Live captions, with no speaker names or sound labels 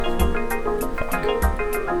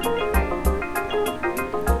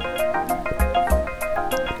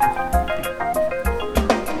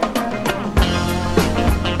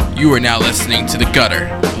You are now listening to The Gutter,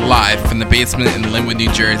 live from the basement in Linwood,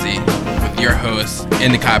 New Jersey, with your hosts,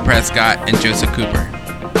 Endicott Prescott and Joseph Cooper.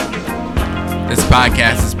 This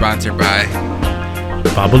podcast is sponsored by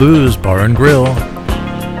Babaloo's Bar and Grill,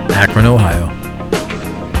 Akron, Ohio.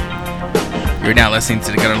 You're now listening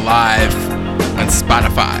to The Gutter live on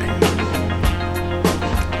Spotify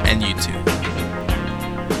and YouTube.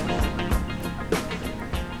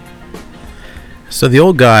 So the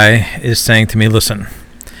old guy is saying to me, listen,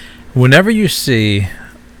 whenever you see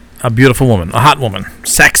a beautiful woman, a hot woman,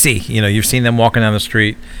 sexy, you've seen them walking down the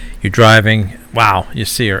street, you're driving, wow, you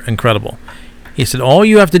see her, incredible. He said, all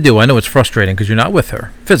you have to do, I know it's frustrating because you're not with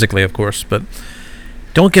her, physically, of course, but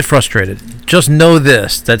don't get frustrated. Just know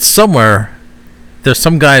this, that somewhere there's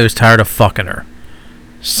some guy who's tired of fucking her.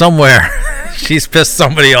 Somewhere she's pissed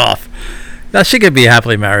somebody off. Now, she could be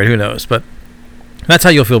happily married, who knows, but that's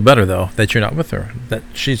how you'll feel better, though, that you're not with her, that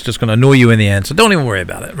she's just going to annoy you in the end, so don't even worry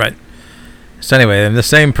about it, right? So anyway, and the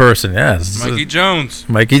same person, yes. Mikey Jones.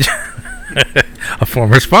 A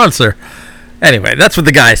former sponsor. Anyway, that's what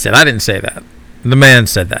the guy said. I didn't say that. The man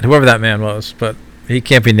said that, whoever that man was, but he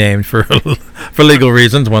can't be named for legal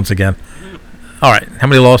reasons, once again. All right, how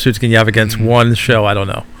many lawsuits can you have against one show? I don't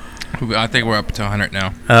know. I think we're up to 100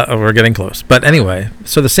 now. We're getting close. But anyway,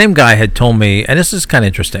 so the same guy had told me, and this is kind of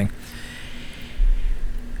interesting.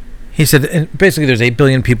 He said, and basically, there's 8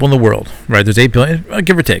 billion people in the world, right? There's 8 billion,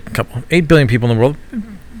 give or take, a couple. 8 billion people in the world.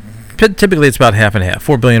 Typically, it's about half and half.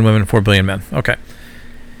 4 billion women, 4 billion men. Okay.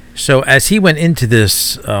 So as he went into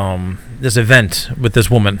this this event with this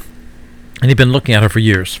woman, and he'd been looking at her for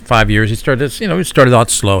years, 5 years. He started out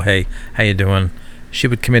slow. Hey, how you doing? She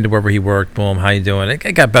would come into wherever he worked. Boom, how you doing?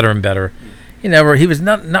 It got better and better. He was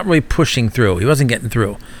not really pushing through. He wasn't getting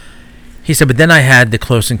through. He said, but then I had the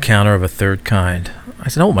Close Encounter of a Third Kind. I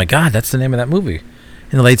said, oh my God, that's the name of that movie.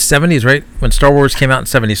 In the late 70s, right? When Star Wars came out in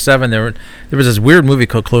 77, there was this weird movie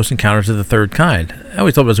called Close Encounters of the Third Kind. I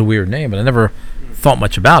always thought it was a weird name, but I never thought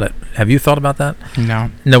much about it. Have you thought about that?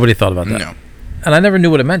 No. Nobody thought about that? No. And I never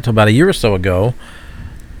knew what it meant until about a year or so ago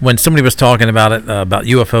when somebody was talking about it, about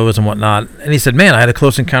UFOs and whatnot. And he said, man, I had a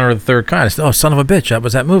Close Encounter of the Third Kind. I said, oh, son of a bitch, that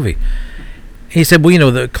was that movie. He said,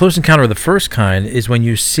 well, the Close Encounter of the First Kind is when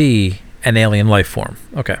you see an alien life form.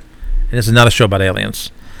 Okay. And this is not a show about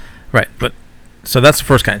aliens. Right, but so that's the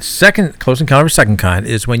first kind. Second, Close Encounter of the Second Kind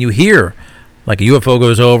is when you hear, like a UFO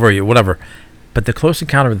goes over you, whatever. But the Close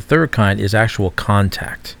Encounter of the Third Kind is actual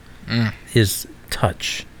contact, is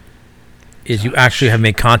touch, is you actually have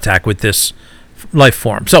made contact with this life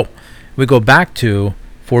form. So we go back to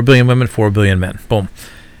 4 billion women, 4 billion men. Boom.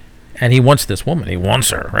 And he wants this woman. He wants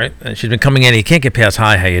her, right? And she's been coming in. He can't get past,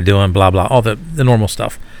 hi, how you doing, blah, blah, all the normal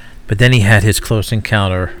stuff. But then he had his Close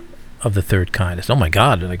Encounter of the Third Kind. I said, oh my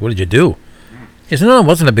God, like, what did you do? He said, no, it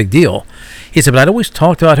wasn't a big deal. He said, but I'd always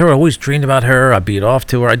talked about her, I always dreamed about her, I beat off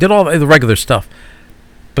to her, I did all the regular stuff.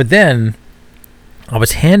 But then I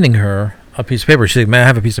was handing her a piece of paper. She said, may I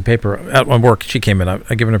have a piece of paper? At work, she came in, I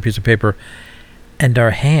given her a piece of paper, and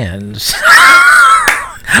our hands,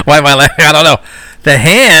 why am I laughing? I don't know. The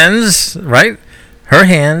hands, right? Her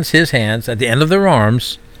hands, his hands, at the end of their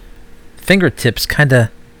arms, fingertips kind of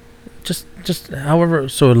just however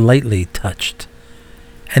so lightly touched.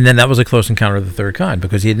 And then that was a Close Encounter of the Third Kind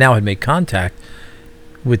because he had made contact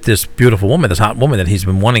with this beautiful woman, this hot woman that he's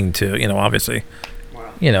been wanting to, obviously,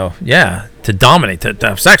 wow. To dominate, to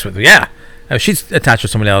have sex with. Yeah. She's attached to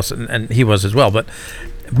somebody else, and he was as well. But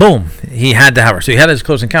boom, he had to have her. So he had his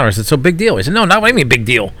Close Encounter. I said, so big deal. He said, no, not what do you mean big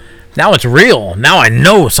deal? Now it's real. Now I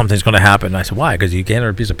know something's going to happen. And I said, why? Because you gave her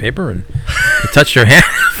a piece of paper and you touched her hand?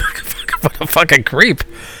 What a fucking creep.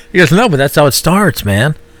 He goes, no, but that's how it starts,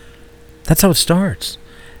 man. That's how it starts.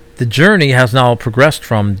 The journey has now progressed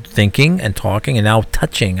from thinking and talking and now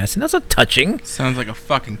touching. I said, that's not touching. Sounds like a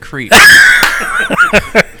fucking creep.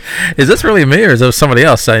 Is this really me or is there somebody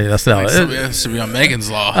else saying this now? This should be on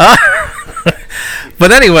Megan's Law.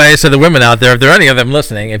 But anyway, so the women out there, if there are any of them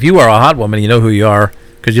listening, if you are a hot woman, you know who you are.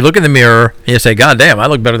 Because you look in the mirror and you say, God damn, I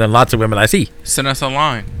look better than lots of women I see. Send us a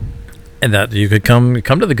line. And that you could come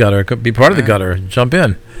to the gutter, could be part of the gutter, jump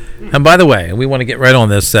in. And by the way, we want to get right on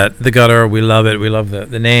this, that the gutter, we love it. We love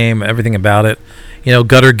the name, everything about it.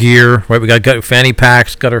 Gutter gear, right? We got gutter fanny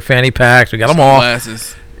packs, gutter fanny packs. We got them all.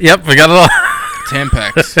 Glasses. Yep, we got it all.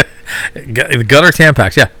 Tampax. Gutter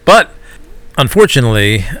Tampax, yeah. But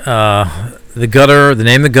unfortunately, the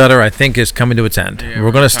name the gutter, I think, is coming to its end. Yeah,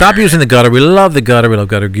 we're going to stop using the gutter. We love the gutter. We love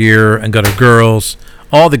gutter gear and gutter girls,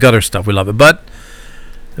 all the gutter stuff. We love it. But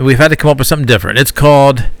we've had to come up with something different. It's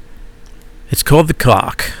called the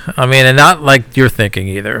cock. I mean, and not like you're thinking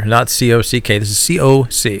either. Not C-O-C-K. This is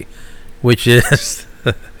C-O-C, which is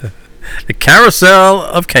The carousel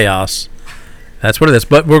of chaos. That's what it is.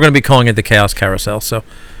 But we're going to be calling it the chaos carousel. So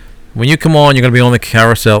when you come on, you're going to be on the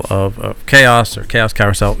carousel of chaos or chaos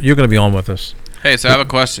carousel. You're going to be on with us. Hey, so I have a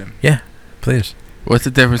question. Yeah, please. What's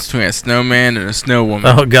the difference between a snowman and a snow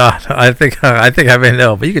woman? Oh God, I think I may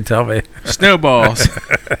know, but you can tell me. Snowballs.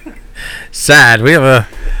 Sad. We have a.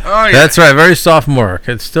 Oh yeah. That's right. Very sophomoric.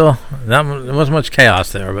 It's still not. There wasn't much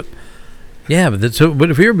chaos there, but yeah. But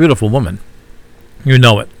if you're a beautiful woman, you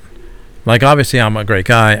know it. Like obviously, I'm a great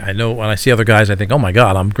guy. I know when I see other guys, I think, oh my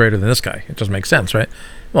God, I'm greater than this guy. It just makes sense, right?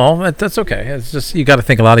 Well, that's okay. It's just you got to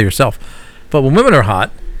think a lot of yourself. But when women are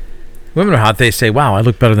hot, they say, wow, I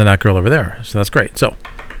look better than that girl over there. So that's great. So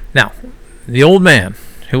now, the old man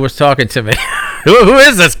who was talking to me, who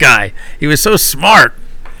is this guy? He was so smart.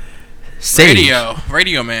 Sage.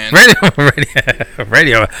 Radio man.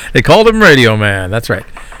 Radio. They called him Radio Man. That's right.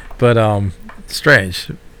 But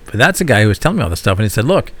strange. But that's the guy who was telling me all this stuff. And he said,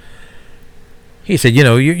 look,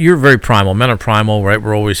 you're very primal. Men are primal, right?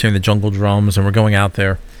 We're always hearing the jungle drums and we're going out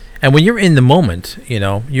there. And when you're in the moment,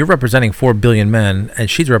 you're representing 4 billion men, and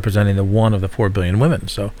she's representing the one of the 4 billion women.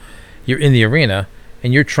 So you're in the arena,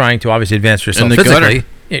 and you're trying to obviously advance yourself physically.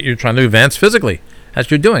 Gutter. You're trying to advance phically. That's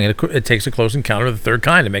what you're doing. It takes a close encounter of the third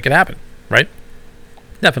kind to make it happen, right?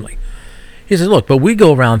 Definitely. He says, look, but we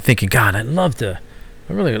go around thinking, God, I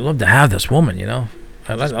really love to have this woman,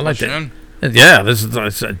 I like that. Yeah,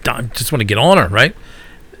 I just want to get on her, right?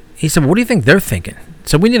 He said, what do you think they're thinking?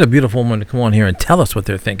 So we need a beautiful woman to come on here and tell us what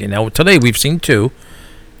they're thinking. Now, today we've seen 2.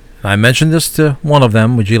 I mentioned this to one of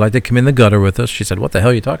them. Would you like to come in the gutter with us? She said, what the hell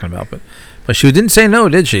are you talking about? But she didn't say no,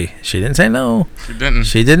 did she? She didn't say no. She didn't.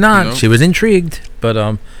 She did not. Nope. She was intrigued.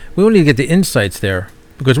 But we need to get the insights there.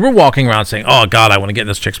 Because we're walking around saying, oh, God, I want to get in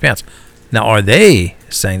this chick's pants. Now, are they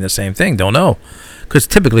saying the same thing? Don't know. Because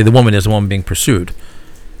typically the woman is the one being pursued.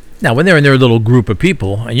 Now, when they're in their little group of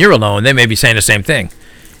people and you're alone, they may be saying the same thing.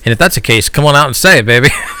 And if that's the case, come on out and say it, baby.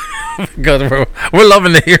 Because we're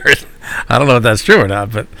loving to hear it. I don't know if that's true or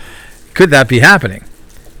not, but could that be happening?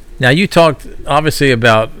 Now, you talked, obviously,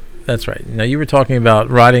 about... That's right. Now, you were talking about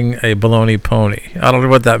riding a baloney pony. I don't know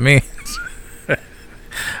what that means.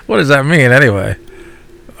 What does that mean, anyway?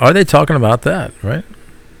 Are they talking about that, right?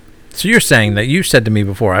 So you're saying that you said to me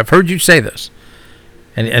before, I've heard you say this,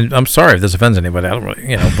 and I'm sorry if this offends anybody, I don't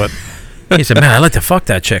really, but he said, man, I like to fuck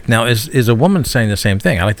that chick. Now, is a woman saying the same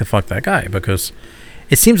thing? I like to fuck that guy, because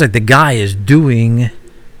it seems like the guy is doing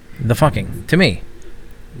the fucking, to me.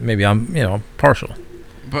 Maybe I'm, partial.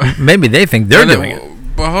 But maybe they think they're doing it.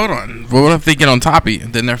 But hold on. What if they get on top of you?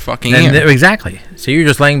 Then they're fucking in. Exactly. So you're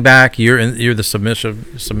just laying back, you're the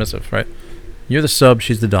submissive, right? You're the sub,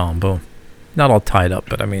 she's the dom, boom. Not all tied up,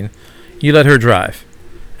 but I mean, you let her drive.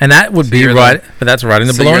 And that would be right, but that's riding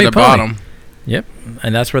the baloney pony. Bottom. Yep,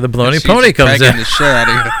 and that's where the baloney pony comes in. The shit out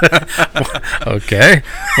of you. Okay,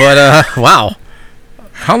 but wow,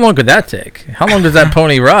 how long could that take? How long does that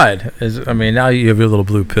pony ride? Now you have your little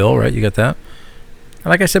blue pill, right? You got that.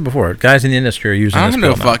 Like I said before, guys in the industry are using this pill. I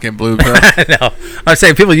don't know fucking blue pill. No, I'm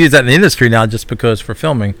saying people use that in the industry now just because for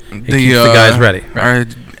filming it keeps the guys ready. Our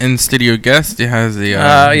in-studio guest has the.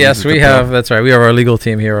 Yes, we have. That's right. We have our legal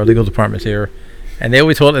team here, our legal department here. And they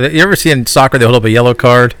always hold. You ever see in soccer they hold up a yellow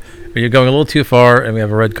card when you're going a little too far, and we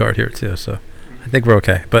have a red card here too. So I think we're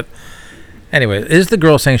okay. But anyway, is the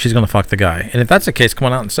girl saying she's going to fuck the guy? And if that's the case, come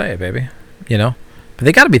on out and say it, baby. But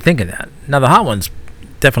they got to be thinking that. Now the hot ones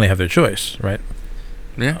definitely have their choice, right?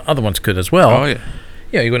 Yeah. Other ones could as well. Oh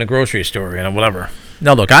yeah. You go in a grocery store, whatever.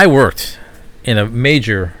 Now look, I worked in a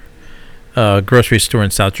major grocery store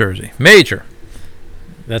in South Jersey. Major.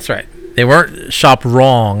 That's right. They weren't shop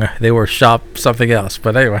wrong. They were shop something else.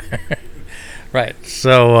 But anyway. Right.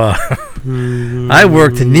 So I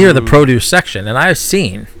worked near the produce section, and I've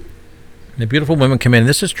seen the beautiful women come in.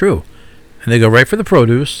 This is true. And they go right for the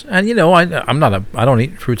produce. And, I don't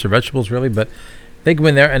eat fruits or vegetables really, but they go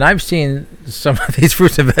in there, and I've seen some of these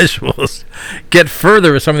fruits and vegetables get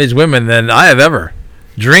further with some of these women than I have ever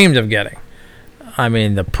dreamed of getting. I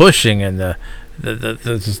mean, the pushing and the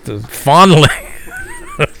fondling.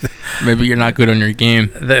 Maybe you're not good on your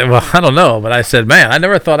game. Well, I don't know, but I said, man, I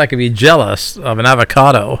never thought I could be jealous of an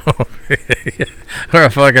avocado or a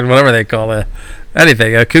fucking whatever they call it,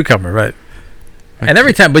 anything, a cucumber, right? And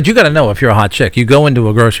every time, but you got to know if you're a hot chick, you go into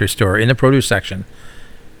a grocery store in the produce section,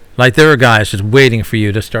 like there are guys just waiting for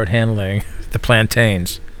you to start handling the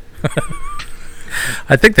plantains.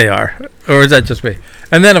 I think they are, or is that just me?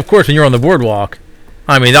 And then, of course, when you're on the boardwalk,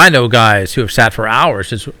 I know guys who have sat for hours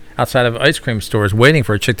just outside of ice cream stores waiting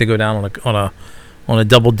for a chick to go down on a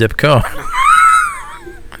double dip cone.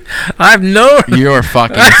 I've known. You're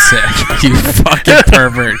fucking sick. You fucking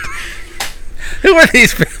pervert. Who are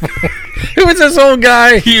these people? Who is this old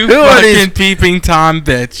guy? You Who are fucking these? peeping Tom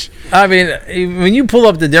bitch. I mean, when you pull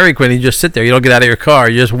up the Dairy Queen, you just sit there. You don't get out of your car.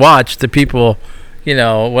 You just watch the people,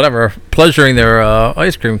 whatever, pleasuring their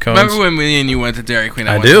ice cream cones. Remember when me and you went to Dairy Queen?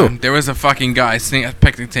 I do. Time? There was a fucking guy sitting at the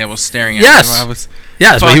picnic table staring at Yes. me. I was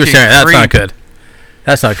Yes, but he was staring. That's creep. not good.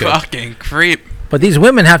 That's not good. Fucking creep. But these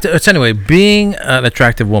women have to. It's anyway. Being an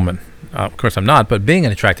attractive woman, of course I'm not, but being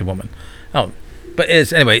an attractive woman. Oh, but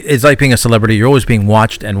it's like being a celebrity. You're always being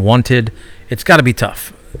watched and wanted. It's got to be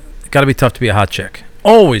tough. It's got to be tough to be a hot chick.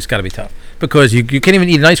 Always got to be tough because you can't even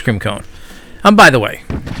eat an ice cream cone. By the way,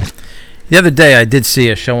 the other day I did see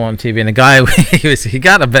a show on TV and a guy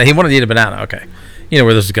he wanted to eat a banana. Okay, you know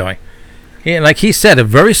where this is going. Like he said,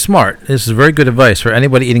 very smart. This is very good advice for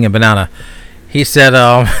anybody eating a banana. He said,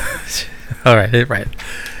 all right.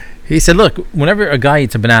 He said, look, whenever a guy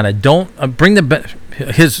eats a banana, don't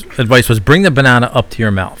his advice was bring the banana up to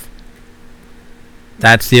your mouth.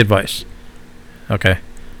 That's the advice. Okay.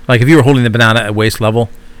 Like if you were holding the banana at waist level,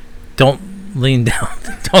 don't lean down.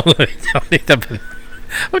 Don't eat the banana.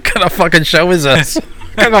 What kind of fucking show is this?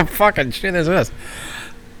 What kind of fucking shit is this?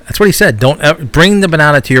 That's what he said. Don't ever bring the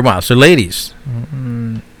banana to your mouth. So ladies,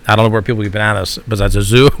 I don't know where people eat bananas besides a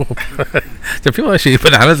zoo. Do people actually eat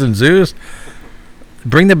bananas in zoos?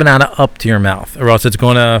 Bring the banana up to your mouth, or else it's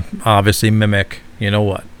going to obviously mimic, you know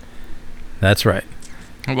what? That's right.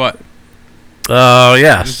 What? Oh,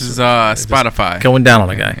 yes. This is Spotify. Going down on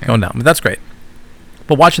a guy. Going down. But that's great.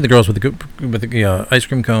 But watching the girls with the ice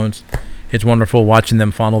cream cones, it's wonderful. Watching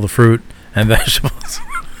them fondle the fruit and vegetables.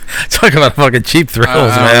 Talk about fucking cheap thrills,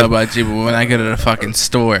 I man. don't know about you, but when I go to the fucking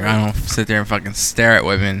store, I don't sit there and fucking stare at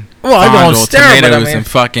women. Well, I don't stare, but tomatoes and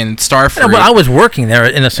fucking star fruit. No, but I was working there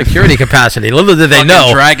in a security capacity. Little did they fucking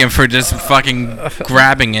know. dragging for just fucking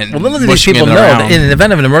grabbing it. Well, little did these people know that in the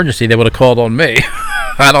event of an emergency, they would have called on me.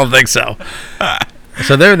 I don't think so.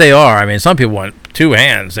 So there they are. I mean, some people went two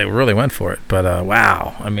hands. They really went for it. But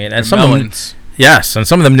wow. I mean, and some of them, yes, and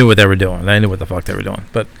some of them knew what they were doing. They knew what the fuck they were doing.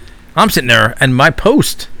 But I'm sitting there, and my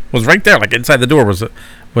post was right there, like inside the door was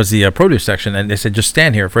the produce section, and they said just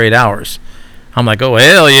stand here for 8 hours. I'm like, oh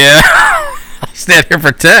hell yeah, I'll stand here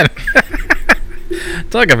for 10.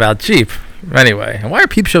 Talk about cheap. Anyway, and why are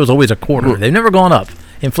peep shows always a quarter? They've never gone up.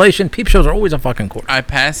 Inflation, peep shows are always a fucking quarter. I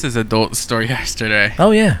passed this adult store yesterday.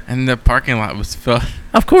 Oh yeah, and the parking lot was filled.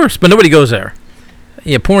 Of course, but nobody goes there.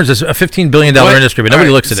 Yeah, porn's a $15 billion industry, but nobody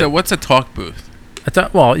looks at it. So what's a talk booth?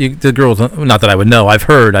 The girls, not that I would know, I've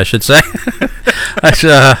heard, I should say.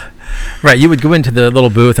 Right, you would go into the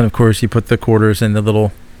little booth, and of course you put the quarters in the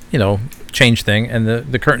little, change thing, and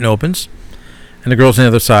the curtain opens, and the girl's on the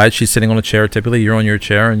other side. She's sitting on a chair, typically. You're on your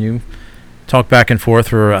chair, and you talk back and forth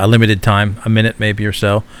for a limited time, a minute maybe or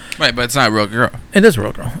so. Right, but it's not a real girl. It is a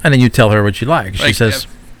real girl. And then you tell her what you like. She says...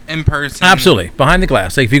 In person. Absolutely. Behind the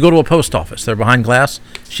glass. Like if you go to a post office, they're behind glass.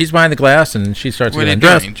 She's behind the glass, and she starts getting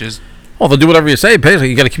undressed. Well, they'll do whatever you say. Basically,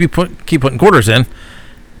 you got to keep putting quarters in.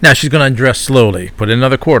 Now she's going to undress slowly. Put in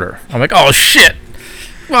another quarter. I'm like, oh shit!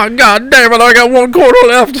 My god damn it! I got 1 quarter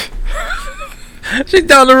left. She's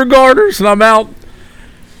down to her garters, and I'm out.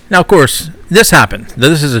 Now, of course, this happened.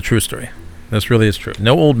 This is a true story. This really is true.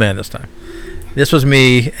 No old man this time. This was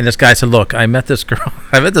me, and this guy said, "Look, I met this girl.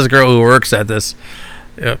 Who works at this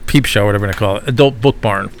peep show, whatever you call it, adult book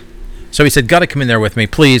barn." So he said, got to come in there with me,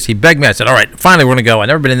 please. He begged me. I said, all right, finally, we're going to go. I've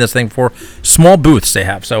never been in this thing before. Small booths they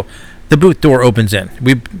have. So the booth door opens in.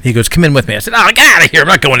 He goes, come in with me. I said, oh, get out of here. I'm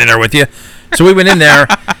not going in there with you. So we went in there.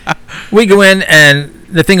 We go in, and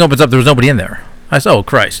the thing opens up. There was nobody in there. I said, oh,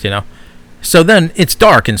 Christ, So then it's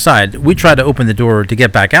dark inside. We try to open the door to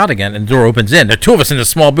get back out again, and the door opens in. There are 2 of us in a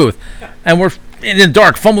small booth. And we're in the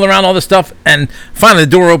dark, fumbling around all this stuff. And finally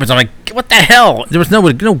the door opens. I'm like, what the hell? There was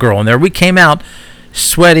no girl in there. We came out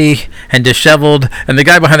sweaty and disheveled, and the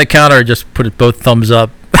guy behind the counter just put both thumbs up.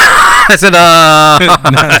 I said,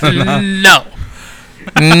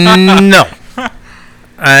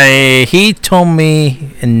 no. He told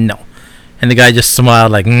me no. And the guy just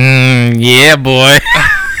smiled like, yeah, boy.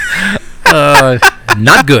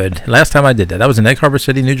 Not good. Last time I did that. That was in Egg Harbor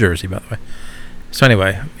City, New Jersey, by the way. So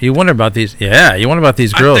anyway, you wonder about these. Yeah, you wonder about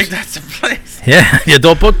these girls. I think that's the place. Yeah, the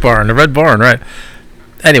adult book barn, the Red Barn, right?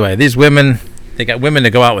 Anyway, these women. They got women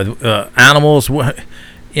that go out with animals. Women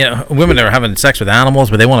that are having sex with animals,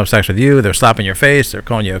 but they won't have sex with you. They're slapping your face. They're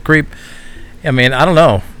calling you a creep. I mean, I don't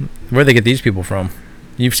know where they get these people from.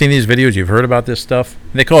 You've seen these videos. You've heard about this stuff.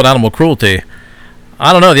 They call it animal cruelty.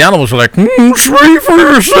 I don't know. The animals are like, speak for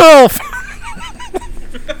yourself.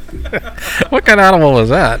 What kind of animal was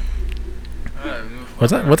that?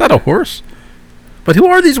 Was that a horse? But who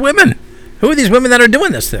are these women? Who are these women that are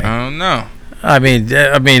doing this thing? I don't know.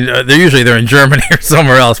 they're in Germany or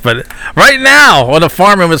somewhere else, but right now on a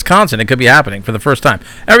farm in Wisconsin, it could be happening for the first time.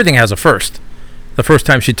 Everything has a first. The first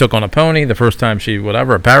time she took on a pony, the first time she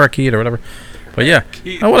a parakeet or whatever. But yeah,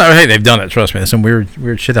 whatever. Hey, they've done it. Trust me, there's some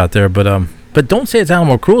weird shit out there. But don't say it's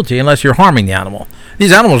animal cruelty unless you're harming the animal.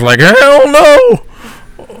 These animals are like, hell no,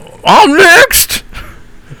 I'm next.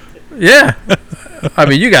 Yeah, I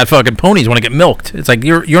mean, you got fucking ponies want to get milked. It's like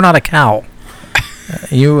you're not a cow.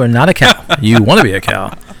 You are not a cow. You want to be a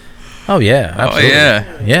cow. Oh, yeah. Absolutely. Oh,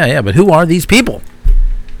 yeah. Yeah. But who are these people?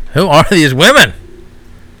 Who are these women?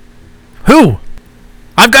 Who?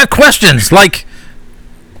 I've got questions. Like,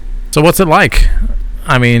 so what's it like?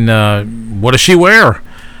 I mean, what does she wear?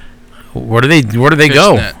 Where do they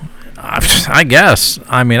go? I guess.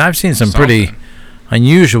 I mean, I've seen some pretty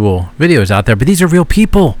unusual videos out there, but these are real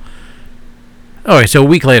people. All right, so a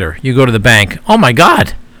week later, you go to the bank. Oh, my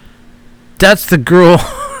God. That's the girl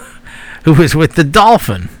who was with the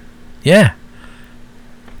dolphin. Yeah.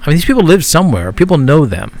 I mean, these people live somewhere. People know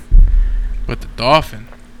them. With the dolphin?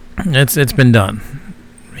 It's been done.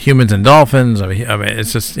 Humans and dolphins. I mean,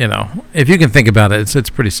 it's just, if you can think about it, it's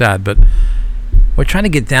pretty sad. But we're trying to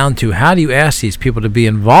get down to how do you ask these people to be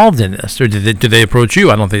involved in this? Or did they approach you?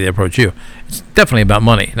 I don't think they approach you. It's definitely about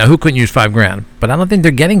money. Now, who couldn't use $5,000? But I don't think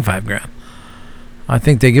they're getting $5,000. I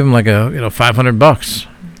think they give them like $500.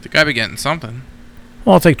 They gotta be getting something.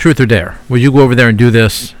 Well, it's like truth or dare. Would you go over there and do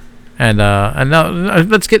this? And now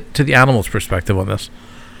let's get to the animals' perspective on this.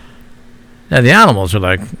 Now the animals are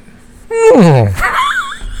like, what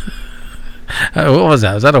was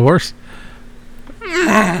that? Was that a horse?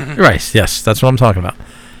 Right. Yes, that's what I'm talking about.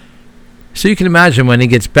 So you can imagine when he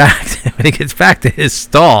gets back to his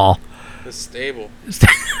stall. The stable.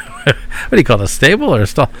 What do you call it? A stable or a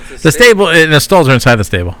stall? The stable and the stalls are inside the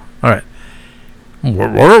stable. All right.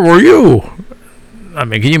 Where were you? I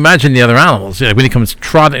mean, can you imagine the other animals? When he comes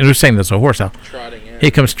trotting, who's saying this? A horse now. Trotting in.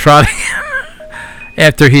 He comes trotting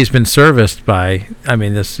after he's been serviced by,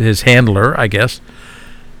 his handler, I guess.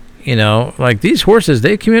 Like these horses,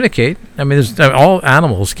 they communicate. I mean, all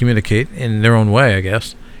animals communicate in their own way, I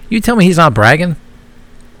guess. You tell me he's not bragging?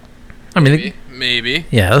 I mean, maybe.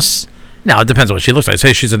 Yes. Now, it depends on what she looks like.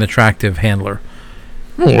 Say she's an attractive handler.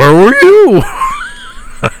 Where were you?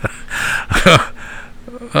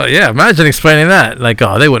 Yeah, imagine explaining that. Like,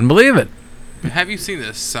 they wouldn't believe it. Have you seen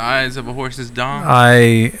the size of a horse's dong?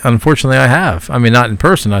 Unfortunately, I have. I mean, not in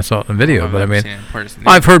person. I saw it in video, but I mean, seen it in person.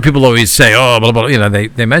 I've heard people always say, "Oh, blah blah."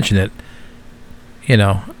 They mention it.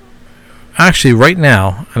 Actually, right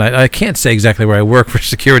now, and I can't say exactly where I work for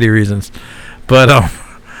security reasons, but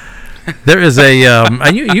there is a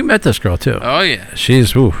and you met this girl too. Oh yeah,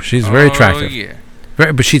 she's very attractive. Oh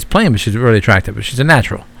yeah, but she's plain, but she's really attractive. But she's a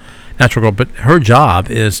natural girl. But her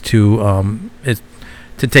job is to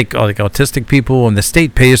take like autistic people, and the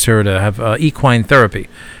state pays her to have equine therapy.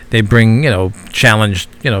 They bring challenged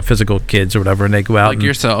physical kids or whatever, and they go out like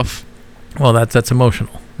yourself. Well, that's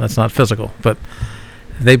emotional. That's not physical, but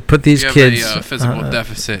they put these kids. Have a physical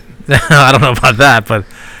deficit. I don't know about that, but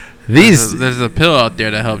there's a pill out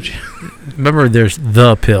there that helps you. Remember, there's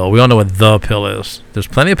the pill. We all know what the pill is. There's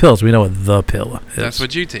plenty of pills. We know what the pill is. That's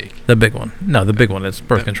what you take. The big one. No, the big one is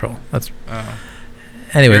birth control. That's.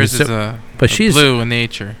 Anyway, she's blue in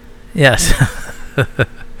nature. Yes.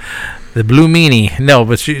 The blue meanie. No,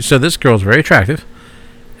 but so this girl's very attractive,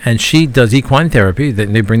 and she does equine therapy.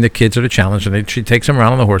 They bring the kids to the challenge, and she takes them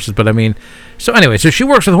around on the horses. But so she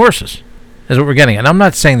works with horses, is what we're getting. And I'm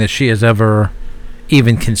not saying that she has ever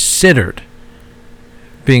even considered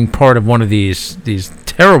being part of one of these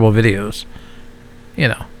terrible videos.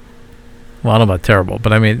 Well, I don't know about terrible,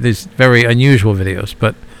 but I mean these very unusual videos.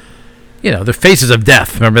 But the faces of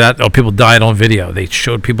death. Remember that? Oh, people died on video. They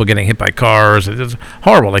showed people getting hit by cars. It was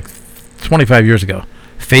horrible, like 25 years ago.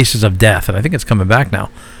 Faces of death, and I think it's coming back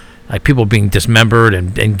now. Like people being dismembered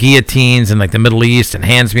and guillotines in like the Middle East and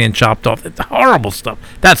hands being chopped off. It's horrible stuff.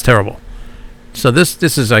 That's terrible. So this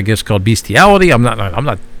is, I guess, called bestiality. I'm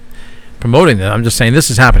not promoting that. I'm just saying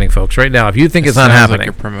this is happening, folks, right now. If you think it's not happening, like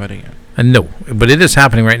you're promoting it. No, but it is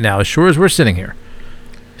happening right now. As sure as we're sitting here,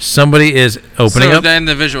 somebody is opening up. So that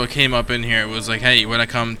individual came up in here. It was like, hey, you want to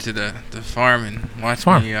come to the farm and watch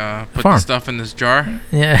me put the stuff in this jar?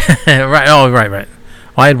 Yeah, right. Oh, right. Well,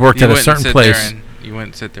 I had worked at a certain place. You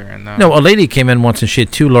wouldn't sit there and... No, a lady came in once and she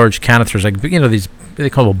had two large canisters, like, these,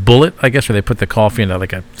 they call them a bullet, I guess, where they put the coffee in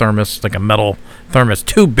like a thermos, like a metal thermos,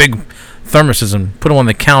 two big thermoses, and put them on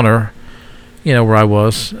the counter, where I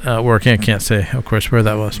was working. I can't say, of course, where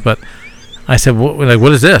that was, but I said,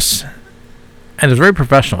 what is this? And it was very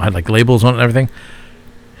professional. I had like labels on it and everything.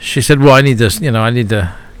 She said, well, I need this, I need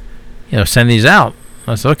to, send these out.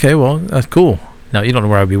 I said, okay, well, that's cool. Now, you don't know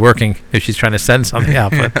where I'd be working if she's trying to send something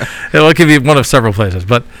out, but it could be one of several places.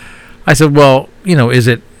 But I said, well, is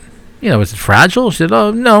it fragile? She said,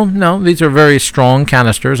 oh, no, these are very strong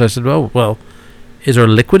canisters. I said, well, is there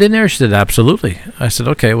liquid in there? She said, absolutely. I said,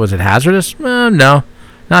 okay, was it hazardous? No,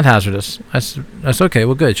 not hazardous. I said, okay,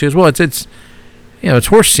 well, good. She goes, well, it's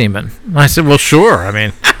horse semen. I said, well, sure. I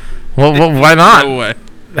mean, well, why not? No way.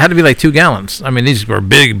 It had to be like 2 gallons. I mean, these were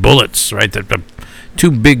big bullets, right? The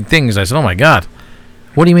 2 big things. I said, oh, my God.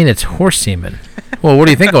 What do you mean it's horse semen? Well, what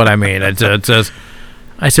do you think of what I mean? It says,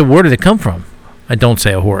 I said, where did it come from? I don't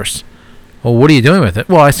say a horse. Well, what are you doing with it?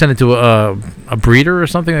 Well, I sent it to a breeder or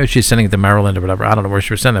something. Maybe she's sending it to Maryland or whatever. I don't know where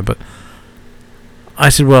she was sending it, but I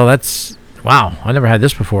said, well, wow, I never had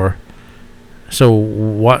this before. So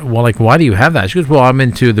why do you have that? She goes, well, I'm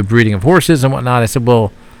into the breeding of horses and whatnot. I said,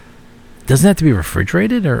 well, doesn't it have to be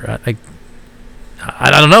refrigerated or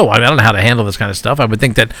I don't know. I don't know how to handle this kind of stuff. I would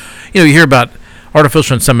think that, you hear about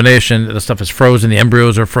artificial insemination, the stuff is frozen, the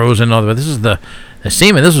embryos are frozen, all that. This is the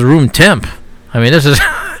semen. This is room temp. I mean,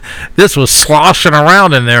 this was sloshing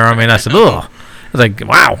around in there. I mean, I said, ugh. I was like,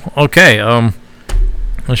 wow, okay.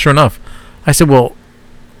 Well, sure enough. I said, well,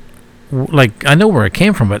 I know where it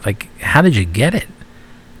came from, but, how did you get it?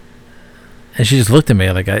 And she just looked at me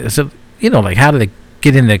I said, how did it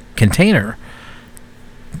get in the container?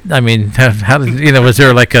 I mean, how did, is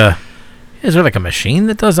there a machine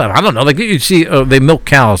that does that? I don't know. You see, they milk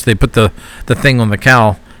cows. They put the thing on the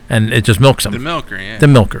cow, and it just milks them. The milker, yeah. The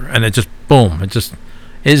milker, and it just, boom.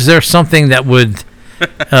 Is there something that would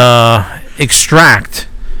extract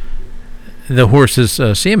the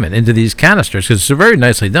horse's semen into these canisters? Because it's very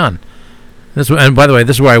nicely done. And by the way,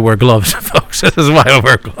 this is why I wear gloves, folks. This is why I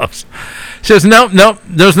wear gloves. She says, nope,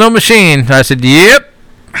 there's no machine. I said, yep.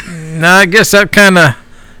 Now, I guess that kind of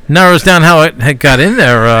narrows down how it got in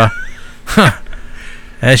there.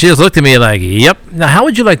 And she just looked at me like, yep. Now, how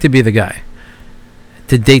would you like to be the guy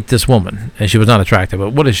to date this woman? And she was not attractive,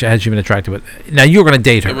 but had she been attractive with? Now, you were going to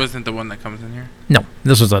date her. It wasn't the one that comes in here? No,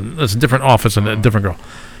 this was a different office and a different girl.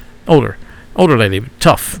 Older lady,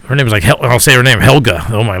 tough. Her name was I'll say her name, Helga.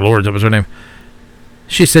 Oh, my Lord, that was her name.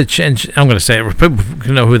 She said, I'm going to say it.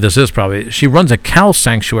 People know who this is probably. She runs a cow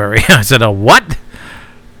sanctuary. I said, a what?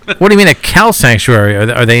 What do you mean a cow sanctuary?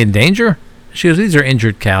 Are they in danger? She goes, these are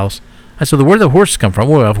injured cows. I said, where do the horses come from?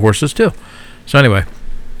 Well, we have horses too. So anyway,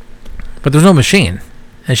 but there's no machine.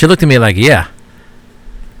 And she looked at me like, yeah.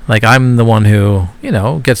 Like I'm the one who,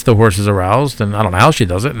 gets the horses aroused. And I don't know how she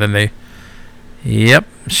does it. And then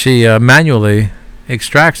she manually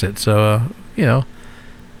extracts it. So,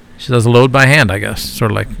 she does a load by hand, I guess.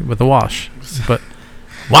 Sort of like with the wash. But,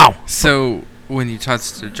 wow. So when you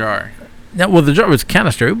touched the jar. Yeah, well, the jar was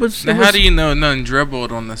canister. How do you know none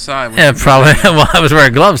dribbled on the side? Yeah, probably. Well, I was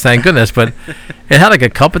wearing gloves, thank goodness. But it had a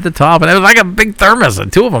cup at the top, and it was like a big thermos.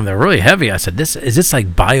 And 2 of them, they're really heavy. I said, is this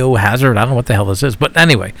like biohazard? I don't know what the hell this is. But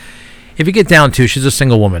anyway, if you get down to, she's a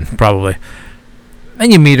single woman, probably.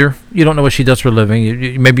 And you meet her. You don't know what she does for a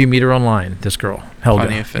living. Maybe you meet her online, this girl, Helga.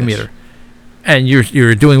 Plenty of fish. You meet her. And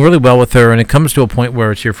you're doing really well with her, and it comes to a point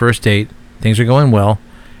where it's your first date. Things are going well.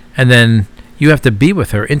 And then you have to be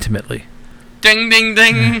with her intimately. Ding, ding,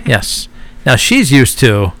 ding. Yes. Now, she's used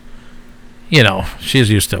to,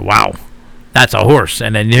 wow, that's a horse.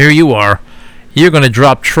 And then here you are. You're going to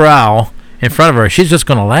drop trowel in front of her. She's just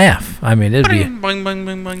going to laugh. I mean, it'd be... Boing, boing,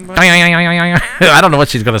 boing, boing, boing. I don't know what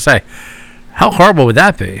she's going to say. How horrible would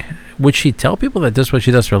that be? Would she tell people that this is what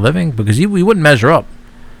she does for a living? Because we wouldn't measure up.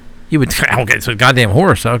 You would, okay, it's a goddamn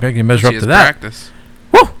horse. Okay, you can measure up to that. Practice.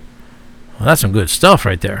 Woo! Well, that's some good stuff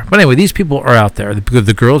right there. But anyway, these people are out there.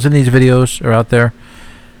 The girls in these videos are out there.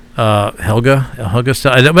 Helga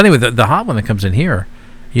stuff. But anyway, the hot one that comes in here,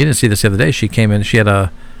 you didn't see this the other day. She came in. She had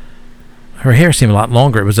her hair seemed a lot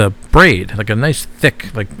longer. It was a braid, like a nice thick,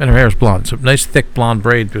 and her hair is blonde, so nice thick blonde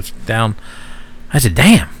braid just down. I said,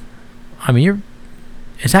 "Damn! I mean,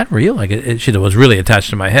 is that real?" Like she was really attached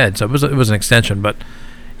to my head, so it was an extension, but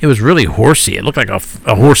it was really horsey. It looked like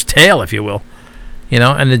a horse tail, if you will.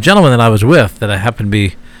 And the gentleman that I was with, that I happened to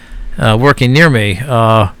be working near me,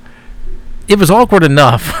 it was awkward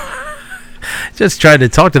enough. Just trying to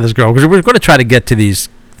talk to this girl, because we're going to try to get to these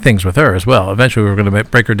things with her as well. Eventually, we're going to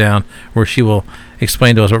break her down where she will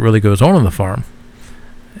explain to us what really goes on the farm.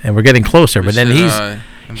 And we're getting closer. But then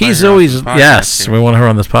he's always, yes, we want her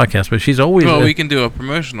on this podcast, but she's always... Well, we can do a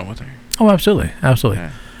promotional with her. Oh, absolutely.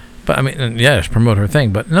 Yeah. But, I mean, yeah, promote her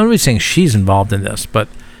thing. But nobody's saying she's involved in this, but...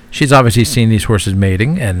 She's obviously seen these horses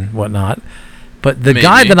mating and whatnot. But the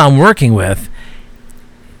guy that I'm working with,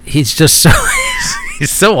 he's just so He's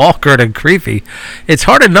so awkward and creepy. It's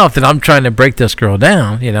hard enough that I'm trying to break this girl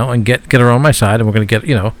down, and get her on my side, and we're going to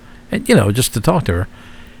get, just to talk to her.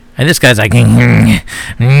 And this guy's like, he's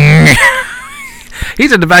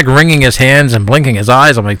in the back wringing his hands and blinking his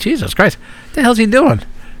eyes. I'm like, Jesus Christ, what the hell's he doing?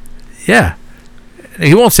 Yeah.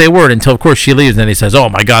 He won't say a word until, of course, she leaves, and then he says, oh,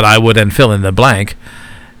 my God, I would, and fill in the blank.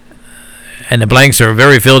 And the blanks are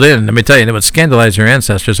very filled in. Let me tell you, it would scandalize your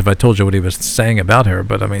ancestors if I told you what he was saying about her.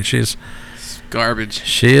 But, I mean, she's garbage.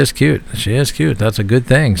 She is cute. That's a good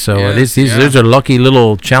thing. So Yes, these are lucky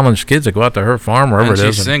little challenged kids that go out to her farm, wherever And it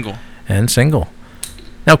is. she's single. And single.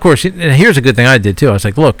 Now, of course, and here's a good thing I did, too. I was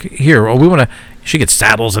like, look, here, we want to... She gets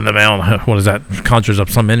saddles in the mail. What is that? Conjures up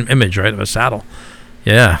some image, right, of a saddle.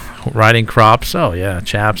 Yeah. Riding crops. Oh, yeah.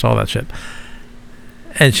 Chaps, all that shit.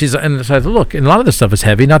 And so I said, look, and a lot of this stuff is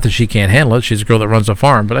heavy. Not that she can't handle it. She's a girl that runs a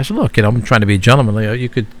farm. But I said, look, I'm trying to be gentlemanly. You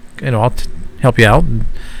could, I'll help you out and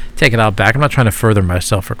take it out back. I'm not trying to further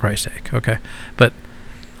myself, for Christ's sake, okay? But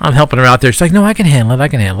I'm helping her out there. She's like, no, I can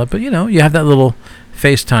handle it. But, you have that little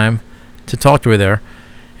FaceTime to talk to her there.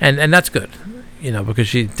 And that's good, because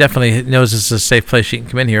she definitely knows this is a safe place she can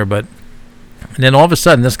come in here. But and then all of a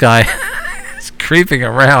sudden, this guy is creeping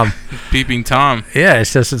around. Peeping Tom. Yeah,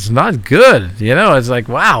 it's not good. It's like,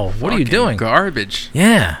 wow, what are you doing? Garbage.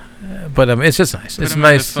 Yeah. But it's just nice. Put it's him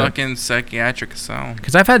nice. In the fucking psychiatric asylum.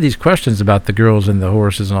 Because I've had these questions about the girls and the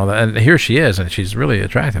horses and all that. And here she is, and she's really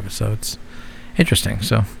attractive. So it's interesting.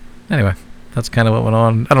 So anyway, that's kind of what went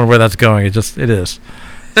on. I don't know where that's going. It is.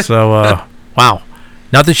 So, wow.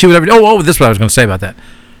 Not that she would ever... this is what I was going to say about that.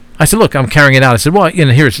 I said, look, I'm carrying it out. I said, well,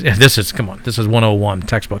 this is 101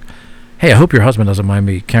 textbook. Hey, I hope your husband doesn't mind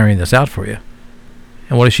me carrying this out for you.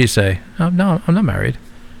 And what does she say? Oh, no, I'm not married.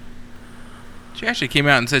 She actually came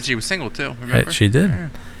out and said she was single, too. Remember? She did. Yeah.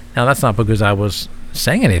 Now, that's not because I was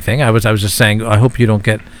saying anything. I was just saying, I hope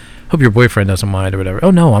hope your boyfriend doesn't mind or whatever.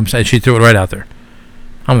 Oh, no, I'm saying... She threw it right out there.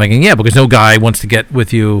 I'm thinking, yeah, because no guy wants to get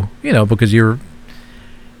with you, because you're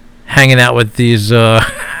hanging out with these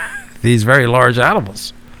very large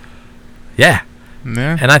animals. Yeah.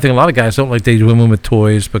 Yeah. And I think a lot of guys don't like dating women with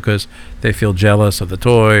toys because they feel jealous of the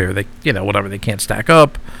toy or they, whatever, they can't stack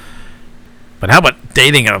up. But how about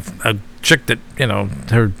dating a chick that,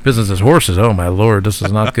 her business is horses? Oh, my Lord, this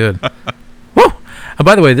is not good. Woo! And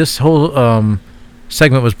by the way, this whole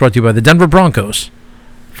segment was brought to you by the Denver Broncos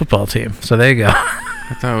football team. So there you go.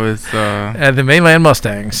 I thought it was... And the Mainland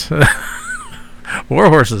Mustangs. War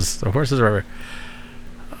horses. The horses are everywhere.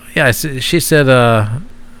 Yeah, she said,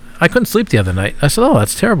 I couldn't sleep the other night. I said, oh,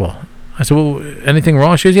 that's terrible. I said, well, anything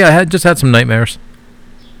wrong? She goes, yeah, I just had some nightmares.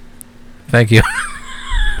 Thank you.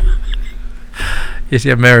 Yes,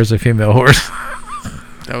 you have mare as a female horse.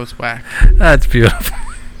 That was whack. That's beautiful.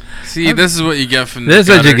 See, this is what you get from this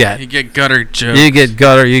the is gutter. what you get. You get gutter jokes. You get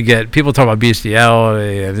gutter. You get people talk about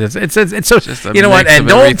bestiality. It's so. Just a You know what? mix And of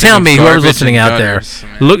don't everything tell with me whoever's garbage listening and out there. gutters,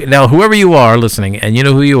 man. Look now, whoever you are listening, and you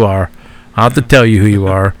know who you are. I'll have to tell you who you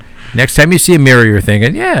are. Next time you see a mirror, you're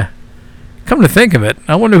thinking, yeah. Come to think of it,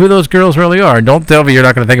 I wonder who those girls really are. Don't tell me you're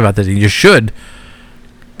not going to think about this. You should,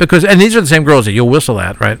 and these are the same girls that you'll whistle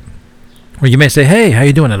at, right? Or you may say, "Hey, how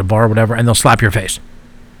you doing?" at a bar or whatever, and they'll slap your face,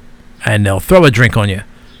 and they'll throw a drink on you.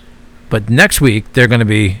 But next week they're going to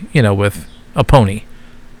be, with a pony.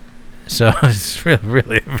 So it's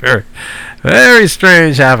really very, very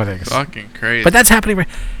strange happenings. Fucking crazy. But that's happening.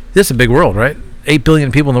 This is a big world, right? 8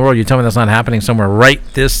 billion people in the world. You tell me that's not happening somewhere right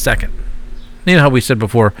this second. You know how we said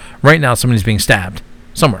before, right now somebody's being stabbed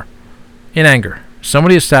somewhere in anger.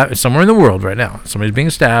 Somebody is stabbed somewhere in the world right now. Somebody's being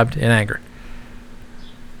stabbed in anger.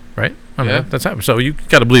 Right? I mean, that's happening. So you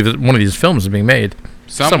got to believe that one of these films is being made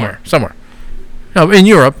somewhere. No, in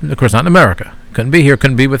Europe, of course, not in America. Couldn't be here.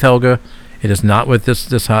 Couldn't be with Helga. It is not with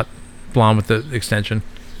this hot blonde with the extension.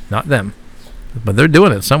 Not them. But they're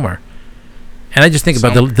doing it somewhere. And I just think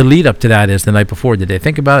about the lead up to that is the night before. Did they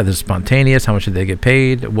think about it? Is it spontaneous? How much did they get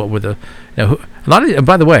paid? What were the... a lot of... And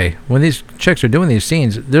by the way, when these chicks are doing these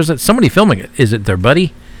scenes, there's somebody filming it. Is it their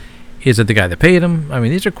buddy? Is it the guy that paid them? I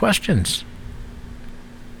mean, these are questions.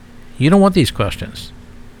 You don't want these questions.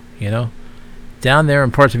 Down there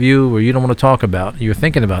in parts of you where you don't want to talk about. You're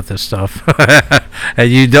thinking about this stuff. And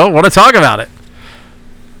you don't want to talk about it.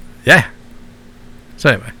 Yeah. So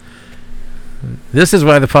anyway. This is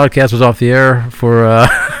why the podcast was off the air for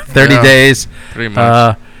 30 days. Pretty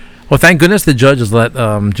much. Well, thank goodness the judge has let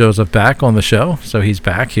Joseph back on the show. So he's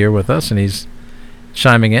back here with us, and he's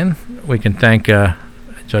chiming in. We can thank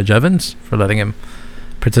Judge Evans for letting him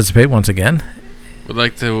participate once again. We'd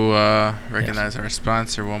like to recognize our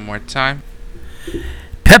sponsor one more time.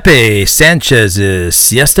 Pepe Sanchez's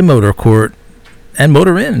Siesta Motor Court and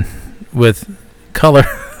Motor Inn with color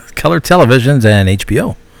color televisions, and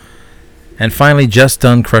HBO. And finally, Just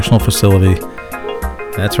Done Correctional Facility.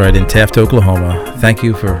 That's right, in Taft, Oklahoma. Thank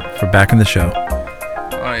you for backing the show.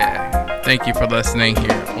 Oh, yeah. Thank you for listening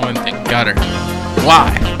here on The Gutter.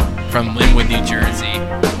 Live from Linwood, New Jersey.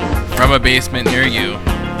 From a basement near you.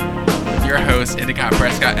 With your hosts, Endicott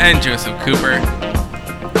Prescott and Joseph Cooper.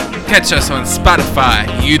 Catch us on Spotify,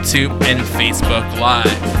 YouTube, and Facebook Live.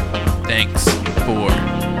 Thanks for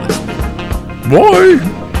listening.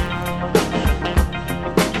 Bye!